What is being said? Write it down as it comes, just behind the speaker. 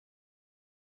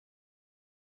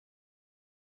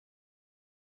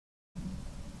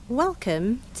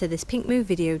Welcome to this Pinkmove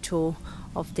video tour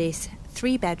of this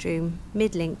 3-bedroom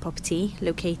mid-link property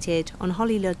located on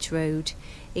Holly Lodge Road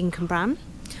in Cwmbran.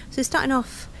 So starting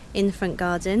off in the front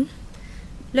garden,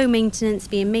 low maintenance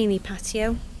being mainly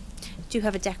patio. Do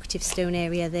have a decorative stone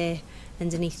area there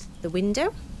underneath the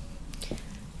window.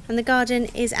 And the garden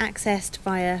is accessed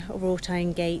via a wrought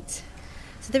iron gate.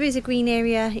 So there is a green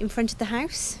area in front of the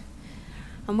house,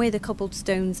 and where the cobbled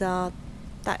stones are,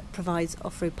 that provides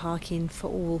off-road parking for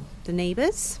all the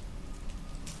neighbours.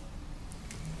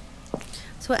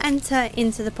 So we'll enter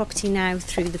into the property now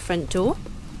through the front door.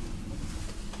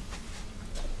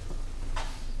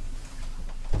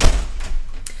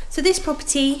 So this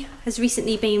property has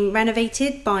recently been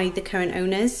renovated by the current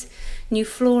owners. New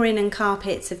flooring and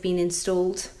carpets have been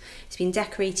installed. It's been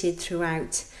decorated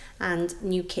throughout, and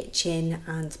new kitchen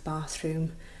and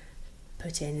bathroom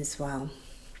put in as well.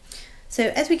 So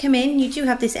as we come in, you do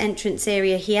have this entrance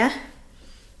area here,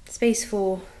 space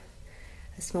for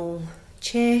a small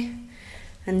chair,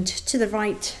 and to the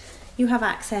right you have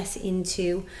access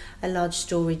into a large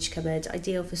storage cupboard,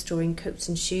 ideal for storing coats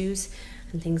and shoes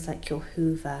and things like your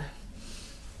Hoover.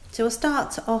 So we'll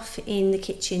start off in the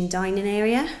kitchen dining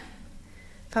area.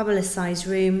 Fabulous size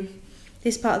room.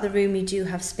 This part of the room you do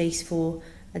have space for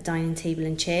a dining table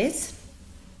and chairs.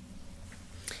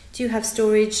 Do have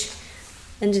storage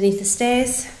underneath the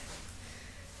stairs,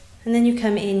 and then you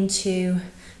come into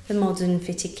the modern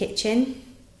fitted kitchen.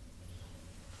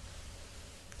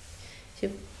 So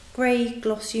grey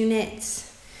gloss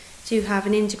units, do have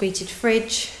an integrated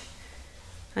fridge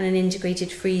and an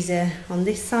integrated freezer on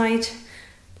this side.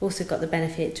 Also got the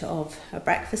benefit of a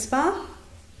breakfast bar.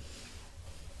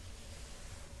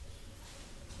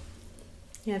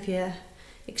 You have your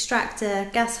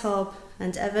extractor, gas hob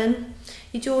and oven.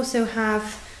 You do also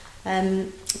have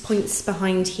points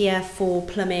behind here for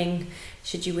plumbing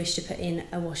should you wish to put in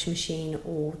a washing machine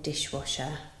or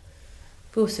dishwasher.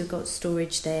 We've also got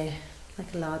storage there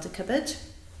like a larder cupboard.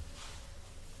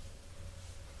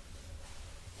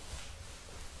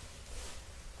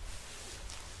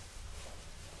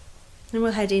 And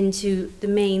we'll head into the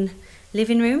main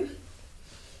living room.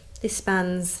 This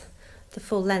spans the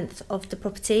full length of the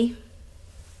property.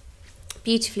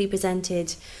 Beautifully presented.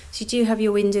 So you do have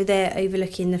your window there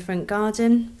overlooking the front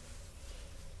garden.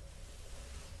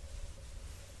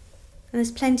 And there's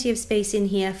plenty of space in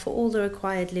here for all the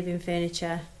required living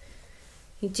furniture.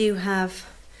 You do have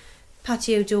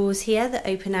patio doors here that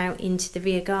open out into the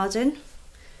rear garden,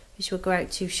 which we'll go out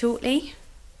to shortly.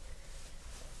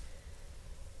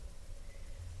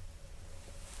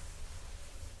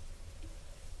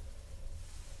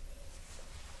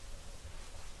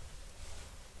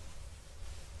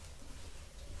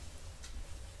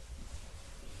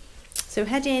 So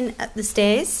heading up the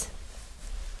stairs,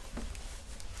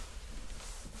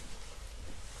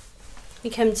 we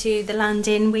come to the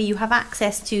landing where you have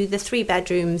access to the 3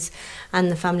 bedrooms and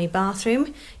the family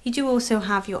bathroom. You do also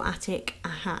have your attic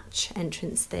hatch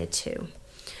entrance there too.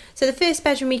 So the first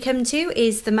bedroom we come to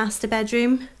is the master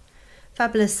bedroom.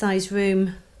 Fabulous size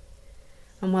room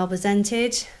and well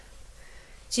presented.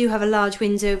 You do have a large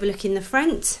window overlooking the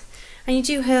front, and you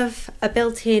do have a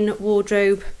built-in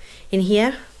wardrobe in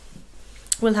here.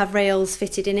 We'll have rails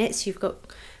fitted in it, so you've got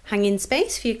hanging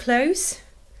space for your clothes.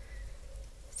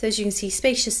 So as you can see,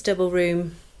 spacious double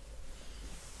room.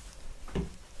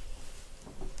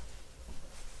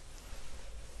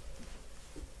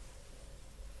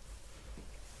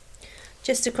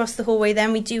 Just across the hallway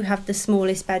then we do have the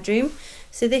smallest bedroom.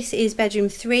 So this is bedroom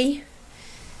 3.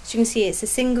 As you can see, it's a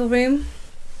single room.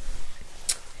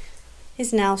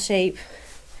 It's an L shape.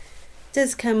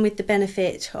 Does come with the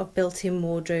benefit of built-in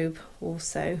wardrobe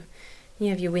also. You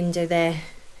have your window there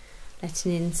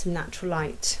letting in some natural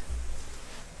light.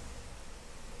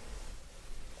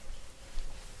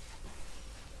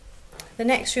 The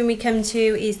next room we come to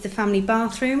is the family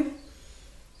bathroom.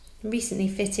 Recently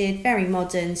fitted, very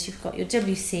modern. So you've got your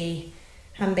WC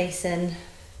hand basin,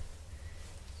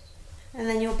 and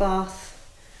then your bath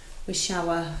with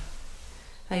shower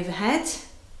overhead.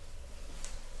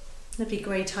 Lovely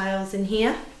grey tiles in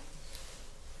here.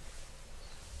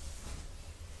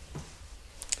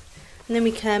 And then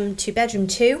we come to bedroom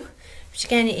 2, which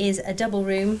again is a double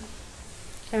room,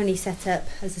 currently set up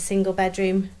as a single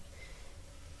bedroom.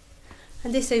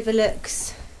 And this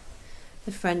overlooks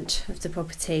the front of the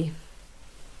property.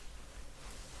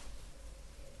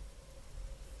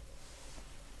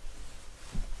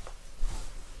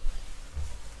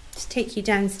 Just take you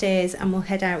downstairs and we'll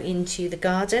head out into the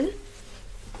garden.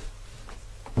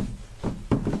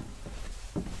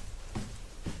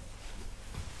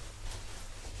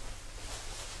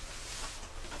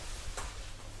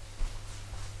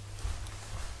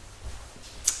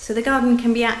 So the garden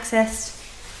can be accessed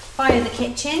via the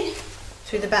kitchen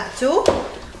through the back door,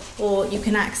 or you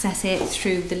can access it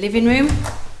through the living room.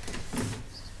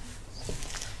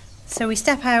 So we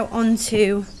step out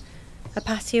onto a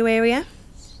patio area.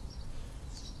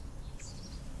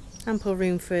 Ample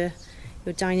room for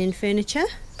your dining furniture.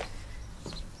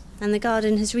 And the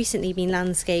garden has recently been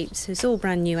landscaped, so it's all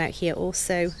brand new out here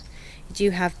also. You do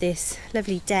have this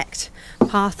lovely decked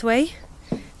pathway,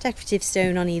 decorative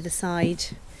stone on either side.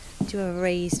 You do have a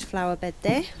raised flower bed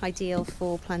there, ideal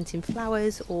for planting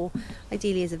flowers or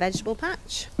ideally as a vegetable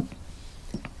patch.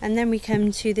 And then we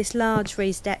come to this large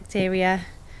raised decked area,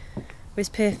 which is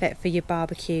perfect for your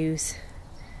barbecues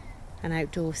and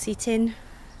outdoor seating.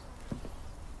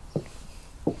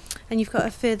 And you've got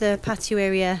a further patio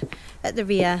area at the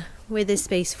rear where there's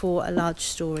space for a large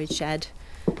storage shed.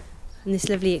 And this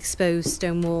lovely exposed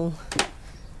stone wall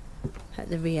at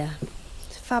the rear.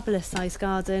 It's a fabulous sized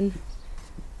garden.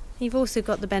 You've also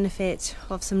got the benefit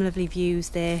of some lovely views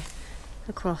there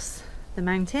across the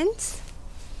mountains.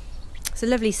 It's a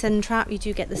lovely sun trap. You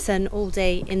do get the sun all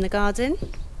day in the garden.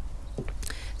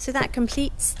 So that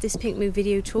completes this Pinkmove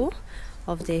video tour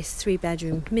of this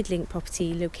 3-bedroom mid-link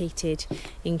property located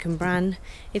in Cwmbran.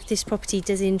 If this property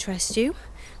does interest you,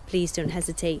 please don't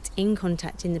hesitate in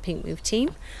contacting the Pinkmove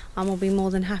team, and we'll be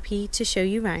more than happy to show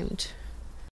you around.